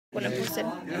When I posted.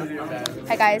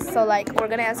 Hi guys, so like we're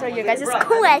gonna answer your guys'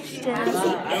 questions.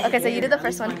 Okay, so you did the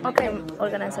first one. Okay, we're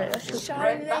gonna answer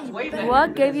it.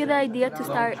 What gave you the idea to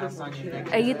start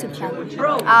a YouTube channel?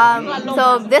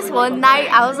 So this one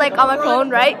night I was like on my phone,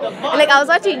 right? And like I was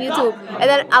watching YouTube, and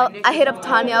then I hit up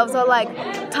Tanya. I was all like,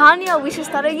 Tanya, we should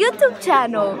start a YouTube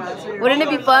channel. Wouldn't it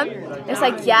be fun? It's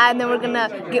like, yeah, and then we're gonna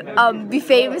be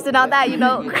famous and all that, you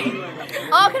know.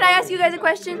 Oh, can I ask you guys a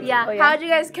question? Yeah. Oh, yeah. How did you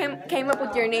guys came up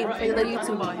with your name for the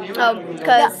YouTube?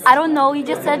 Cause I don't know. We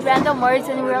just said random words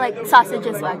and we were like sausage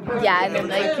and swag. yeah, and then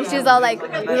like she's all like,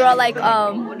 we were all like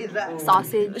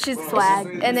Sausage. she's swag.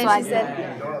 and then swag. she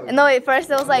said, no, at first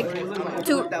it was like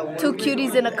two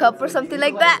cuties in a cup or something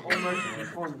like that.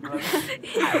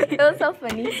 It was so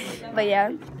funny, but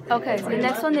yeah. Okay. So the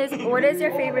next one is, what is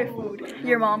your favorite food?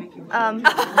 Your mom.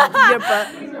 Your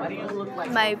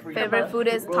butt. My favorite food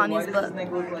is Tanya's butt.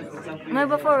 No,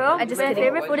 but for real, I just my kidding.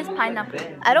 favorite food is pineapple.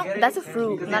 I don't. That's a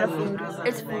fruit, not a food.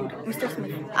 It's food, Mr.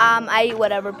 Smith. I eat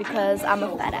whatever because I'm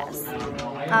a fat ass.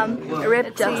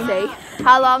 Rip, Just say,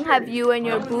 how long have you and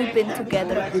your boo been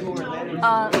together?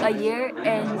 A year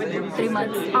and 3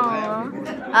 months.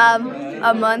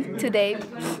 A month today,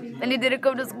 and he didn't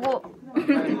come to school.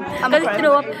 I'm Because he threw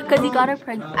crying. up, because he got her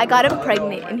pregnant. I got him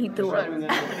pregnant and he threw up.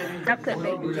 Not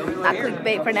clickbait. Not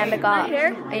clickbait. Fernanda got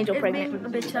Angel pregnant.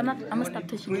 Bitch, I'm gonna stop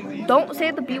touching you. Don't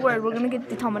say the B word. We're gonna get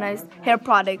demonetized. Hair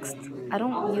products. I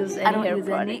don't use any hair use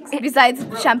any. products besides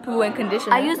shampoo and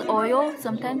conditioner. I use oil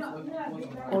sometimes.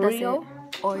 Oreo.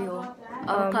 Oil.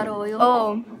 Avocado oil.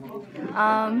 Oh.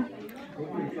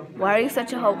 Why are you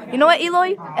such a hoe? You know what,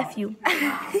 Eloy? F you.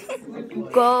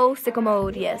 Go sicko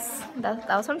mode. Yes. That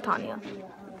was from Tanya.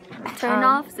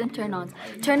 Turn-offs and turn-ons.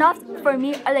 Turn-offs for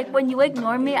me are like when you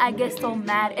ignore me, I get so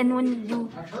mad. And when you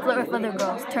flirt with other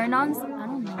girls. Turn-ons, I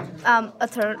don't know.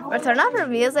 A turn on for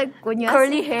me is like when you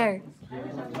Curly hair.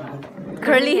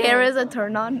 curly hair is a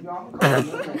turn on.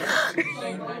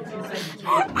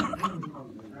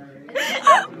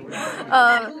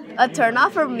 A turn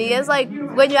off for me is like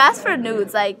when you ask for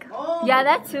nudes, like Yeah,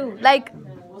 that too. like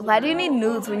why do you need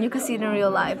nudes when you can see it in real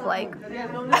life? Like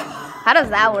how does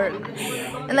that work?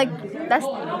 And like that's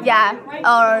yeah.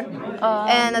 Or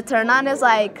and a turn on is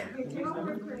like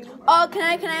Oh, can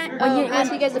I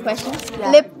ask you guys a question?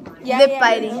 lip Yeah.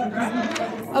 biting.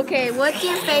 Okay, what's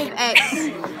your fave ex?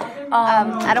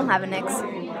 I don't have an ex.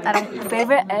 I don't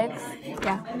Favorite ex?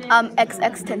 Yeah.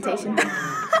 XX Temptation.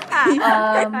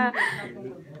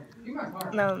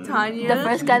 No. Tanya. The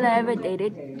first guy that I ever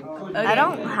dated. I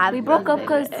don't have. We broke up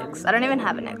because ex. I don't even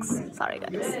have an ex. Sorry,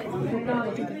 guys.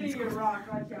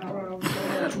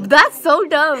 That's so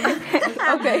dumb.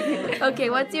 Okay,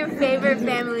 what's your favorite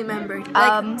family member?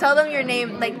 Like, tell them your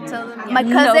name. Like, tell them. My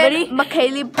cousin, Nobody?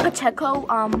 Makaylee Pacheco.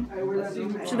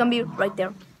 She's gonna be right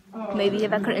there. Maybe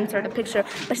if I could insert a picture,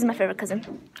 but she's my favorite cousin.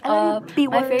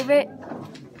 my favorite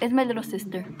is my little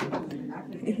sister.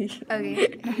 Okay.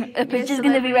 The picture's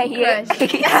gonna be right here.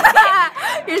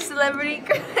 Your celebrity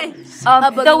crush.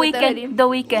 The weekend. The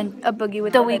weekend. A boogie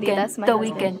with The the hoodie. Weeknd. That's my The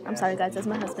husband. Weeknd. I'm sorry, guys. That's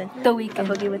my husband. The A weekend.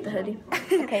 boogie with the hoodie.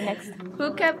 Okay, next.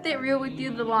 Who kept it real with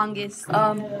you the longest?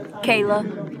 Kayla.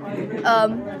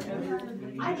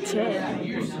 Shit.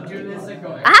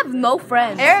 I have no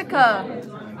friends. Erica.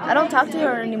 I don't talk to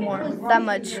her anymore that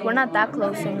much. We're not that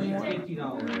close anymore.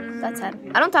 That's sad.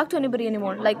 I don't talk to anybody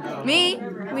anymore. Like Me.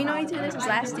 We know each other since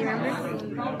last year,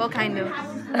 remember? Well, kind of.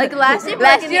 Like last year, but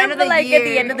Last like at the year, end of but the like year. at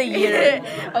the end of the year.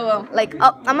 Oh well. Like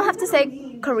I'm gonna have to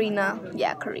say Karina.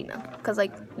 Yeah, Karina. Cause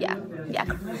like yeah.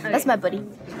 That's my buddy.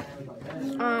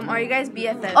 Are you guys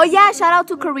BFFs? Oh yeah, shout out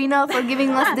to Karina for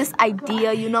giving us this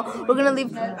idea. You know, we're gonna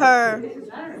leave her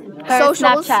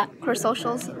socials, Snapchat. her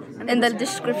socials in the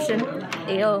description.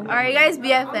 Ew. Are you guys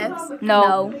BFFs?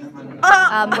 No.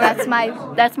 That's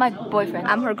my boyfriend.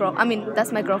 I'm her girl. I mean,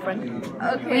 that's my girlfriend.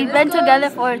 Okay. We've been together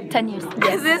for 10 years.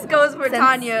 This goes for Since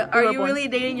Tanya. we Are were you born. really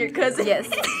dating your cousin? Yes.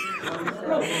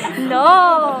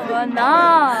 No,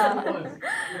 no.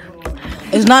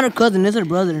 It's not her cousin, it's her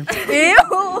brother. Ew.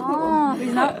 Oh,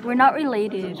 we're not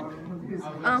related.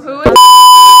 Who is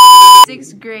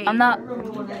sixth grade? I'm not.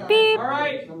 Beep.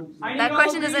 That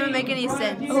question doesn't even make any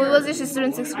sense. Who was your sister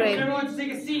in 6th grade?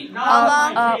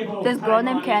 This girl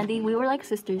named Candy. We were like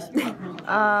sisters. You're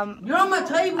on my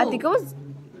table. I think it was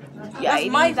Yaidi.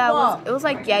 my That was fault. it was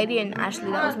like Yaidi and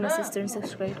Ashley. That was my sister in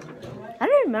 6th grade. I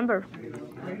don't remember.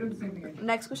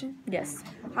 Next question. Yes.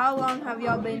 How long have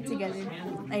y'all been together?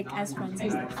 Like as friends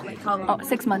and stuff? Like how long?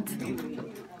 6 months.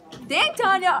 Dang,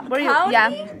 Tanya. Were you? counting?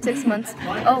 Yeah, 6 months.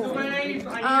 Oh,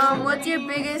 What's your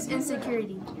biggest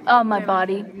insecurity? My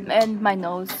body and my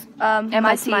nose. and my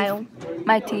my teeth. smile.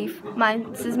 My teeth.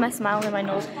 This is my smile and my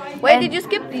nose. Wait, did you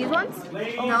skip these ones?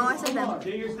 No, I said them.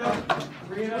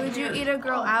 Would you eat a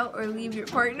girl out or leave your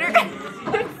partner?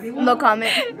 No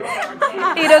comment.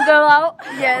 Eat a girl out?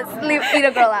 Yes, eat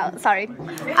a girl out. Sorry.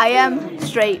 I am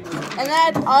straight. And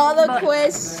that's all the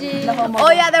questions.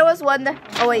 Oh yeah, there was one that.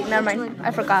 Oh wait, never mind.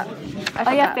 I forgot.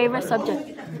 Oh yeah, favorite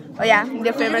subject. Oh yeah,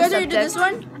 your favorite guys subject. already did this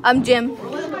one? Gym.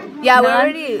 Yeah, we None?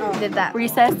 already did that.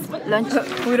 Recess, lunch.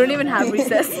 We don't even have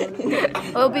recess.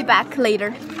 We'll be back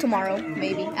later. Tomorrow,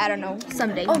 maybe. I don't know.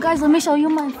 Someday. Oh guys, let me show you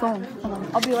my phone. Hold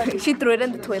on, I'll be right back. She threw it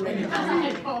in the toilet.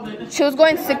 She was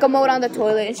going sicko mode on the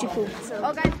toilet and she pooped.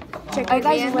 Oh guys, check Are you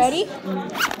guys hands. ready?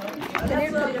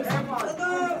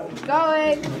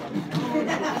 Going.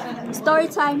 Story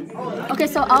time. Okay,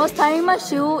 so I was tying my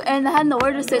shoe and I had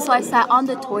nowhere to sit, so I sat on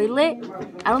the toilet.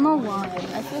 I don't know why.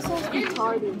 I feel so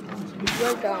retarded.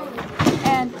 You're dumb.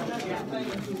 And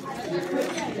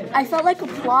I felt like a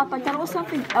plop. I thought it was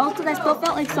something else because I still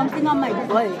felt like something on my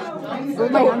butt. Or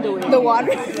my underwear. The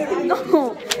water?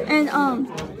 No. And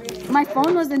my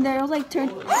phone was in there. It was like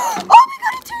turned. Oh my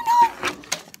god, it turned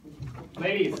on!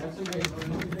 Ladies,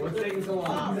 what's taking so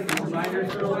long?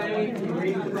 Reminders are away.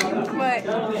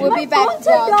 We'll be My back. phone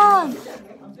turned on!